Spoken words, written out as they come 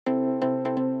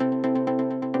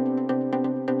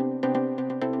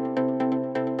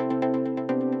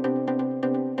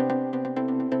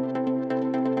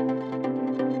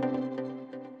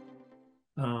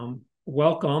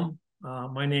welcome.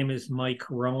 My name is Mike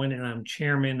Rowan, and I'm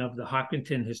chairman of the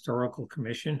Hopkinton Historical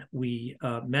Commission. We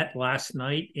met last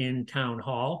night in Town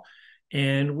Hall,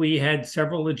 and we had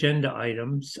several agenda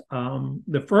items.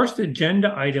 The first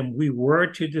agenda item we were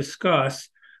to discuss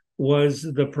was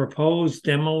the proposed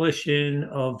demolition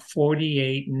of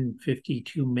 48 and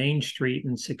 52 Main Street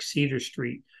and 6 Cedar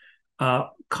Street,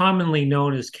 commonly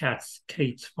known as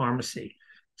Kate's Pharmacy.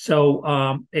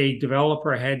 So a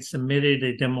developer had submitted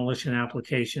a demolition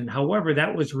application. However,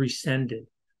 that was rescinded.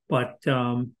 But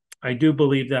I do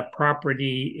believe that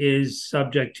property is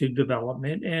subject to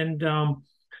development. And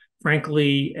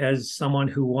frankly, as someone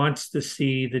who wants to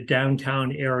see the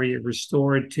downtown area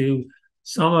restored to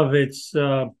some of its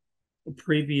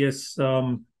previous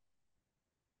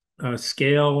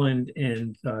scale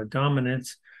and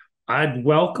dominance, I'd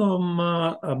welcome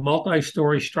a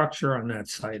multi-story structure on that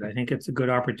site. I think it's a good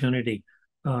opportunity.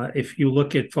 If you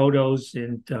look at photos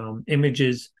and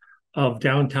images of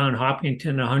downtown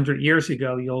Hopkinton 100 years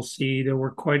ago, you'll see there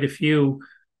were quite a few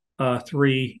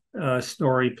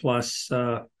three-story plus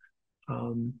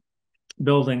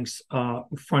buildings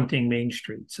fronting Main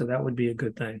Street. So that would be a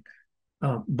good thing.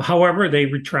 However, they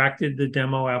retracted the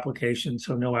demo application,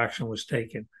 so no action was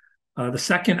taken. The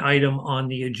second item on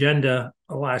the agenda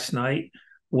last night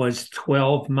was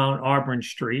 12 Mount Auburn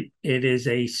Street. It is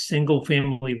a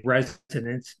single-family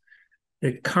residence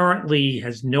that currently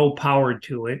has no power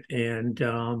to it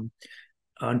and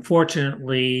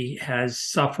unfortunately has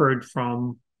suffered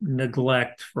from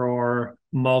neglect for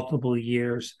multiple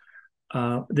years.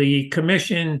 The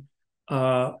commission,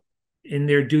 in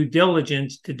their due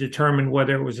diligence to determine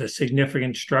whether it was a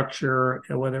significant structure,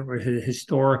 whether it was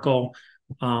historical,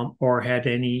 or had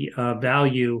any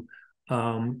value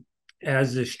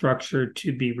as a structure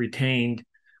to be retained.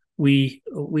 We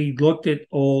looked at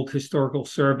old historical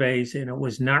surveys, and it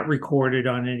was not recorded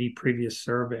on any previous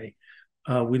survey.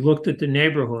 We looked at the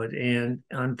neighborhood, and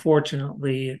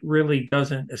unfortunately, it really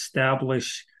doesn't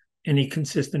establish any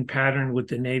consistent pattern with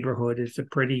the neighborhood. It's a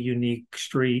pretty unique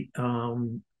street.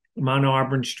 Mount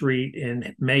Auburn Street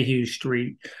and Mayhew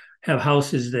Street have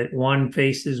houses that one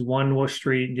faces one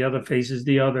street, the other faces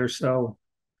the other. So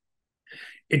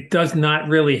it does not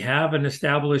really have an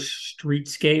established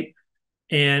streetscape.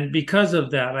 And because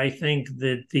of that, I think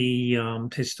that the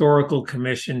historical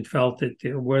commission felt that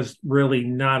there was really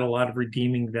not a lot of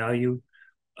redeeming value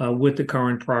with the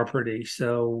current property.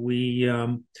 So we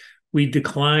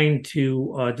declined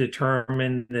to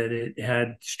determine that it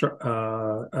had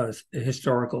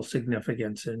historical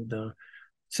significance. And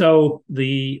so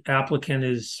the applicant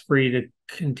is free to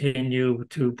continue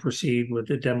to proceed with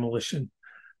the demolition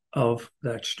of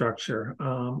that structure.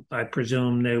 I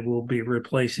presume they will be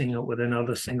replacing it with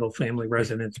another single-family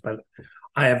residence, but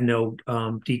I have no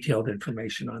detailed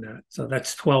information on that. So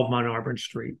that's 12 Mount Auburn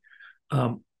Street.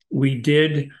 We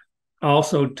did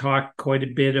also talk quite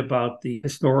a bit about the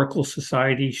Historical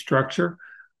Society structure.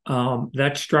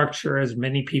 That structure, as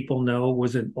many people know,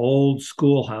 was an old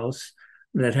schoolhouse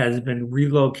that has been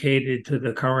relocated to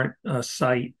the current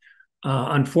site.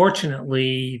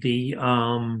 Unfortunately,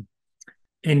 the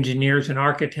engineers and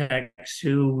architects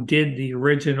who did the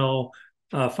original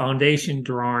foundation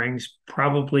drawings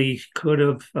probably could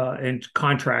have, and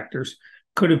contractors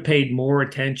could have paid more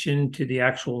attention to the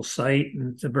actual site.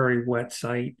 And it's a very wet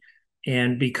site.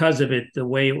 And because of it, the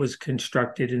way it was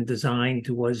constructed and designed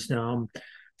was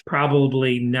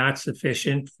probably not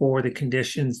sufficient for the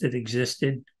conditions that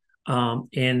existed. And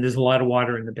there's a lot of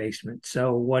water in the basement.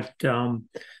 So what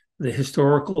the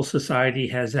Historical Society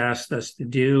has asked us to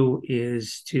do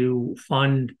is to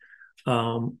fund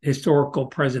historical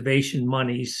preservation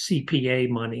monies, CPA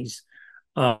monies,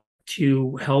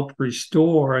 to help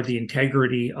restore the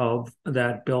integrity of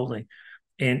that building.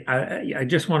 And I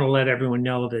just want to let everyone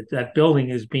know that that building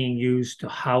is being used to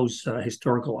house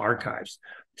historical archives.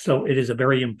 So it is a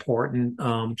very important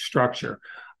structure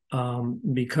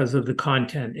because of the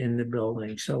content in the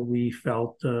building. So we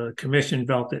felt, the commission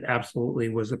felt it absolutely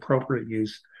was appropriate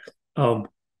use of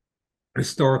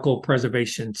historical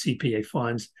preservation CPA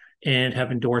funds and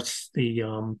have endorsed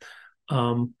the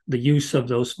use of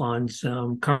those funds.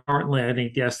 Currently, I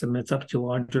think the estimate's up to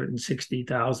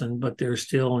 160,000, but they're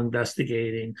still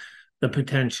investigating the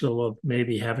potential of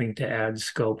maybe having to add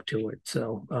scope to it.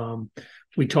 So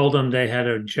we told them they had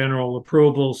a general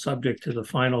approval subject to the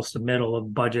final submittal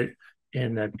of budget,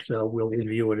 and that we'll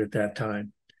review it at that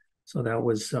time. So that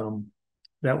was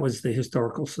the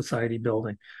Historical Society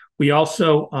building. We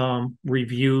also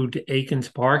reviewed Akins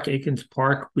Park. Akins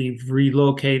Park, we've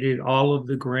relocated all of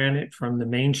the granite from the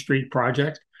Main Street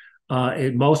project.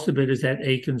 Most of it is at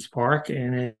Akins Park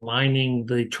and lining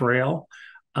the trail.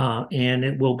 and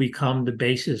it will become the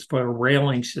basis for a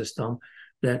railing system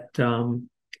that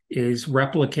is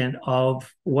replicant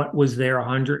of what was there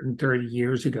 130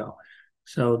 years ago.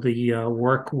 So the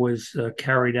work was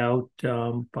carried out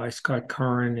by Scott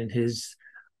Curran and his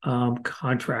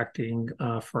contracting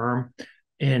firm.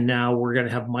 And now we're going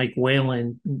to have Mike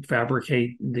Whalen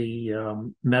fabricate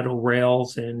the metal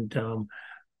rails, and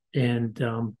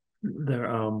the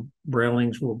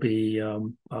railings will be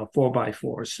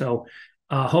 4x4. So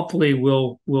hopefully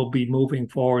we'll be moving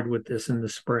forward with this in the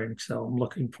spring. So I'm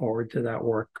looking forward to that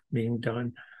work being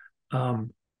done.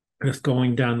 Just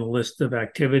going down the list of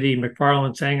activity,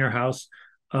 McFarland Sanger House,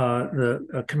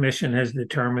 the commission has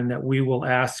determined that we will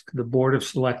ask the Board of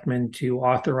Selectmen to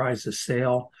authorize the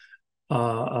sale,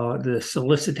 the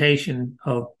solicitation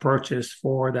of purchase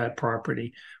for that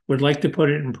property. Would like to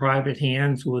put it in private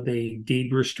hands with a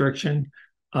deed restriction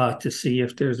to see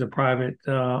if there's a private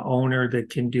owner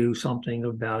that can do something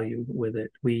of value with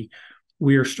it. We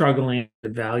are struggling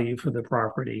with value for the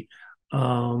property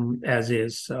as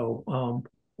is. So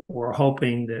we're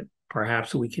hoping that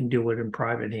perhaps we can do it in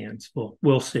private hands.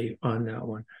 We'll see on that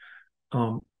one.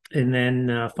 And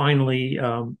then finally,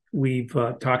 we've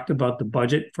talked about the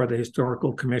budget for the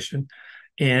Historical Commission.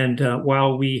 And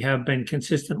while we have been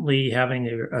consistently having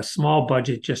a small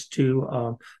budget just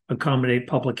to accommodate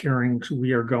public hearings,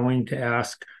 we are going to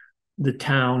ask the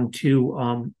town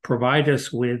to provide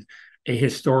us with a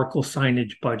historical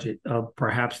signage budget of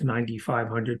perhaps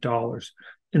 $9,500.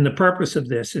 And the purpose of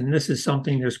this, and this is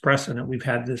something, there's precedent, we've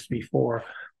had this before,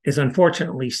 is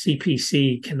unfortunately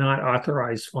CPC cannot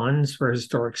authorize funds for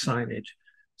historic signage.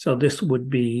 So this would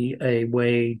be a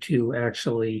way to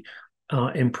actually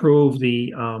improve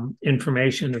the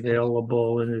information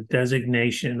available and the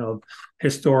designation of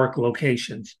historic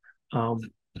locations.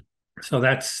 So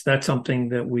that's something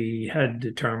that we had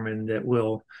determined that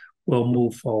we'll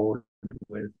move forward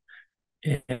with.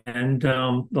 And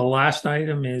the last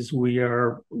item is we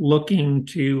are looking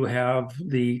to have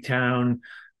the town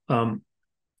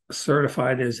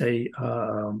certified as a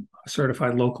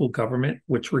certified local government,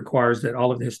 which requires that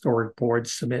all of the historic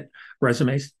boards submit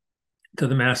resumes to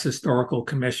the Mass Historical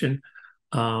Commission.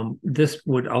 This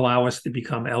would allow us to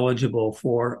become eligible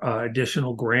for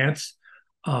additional grants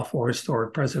for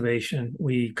historic preservation.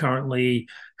 We currently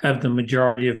have the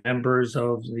majority of members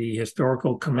of the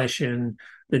Historical Commission,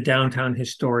 the Downtown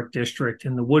Historic District,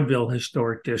 and the Woodville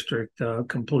Historic District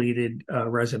completed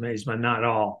resumes, but not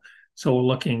all. So we're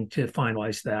looking to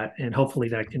finalize that, and hopefully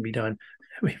that can be done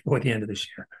before the end of this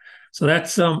year. So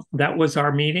that was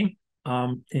our meeting,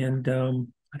 and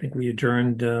I think we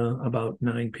adjourned about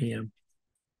 9 p.m.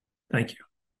 Thank you.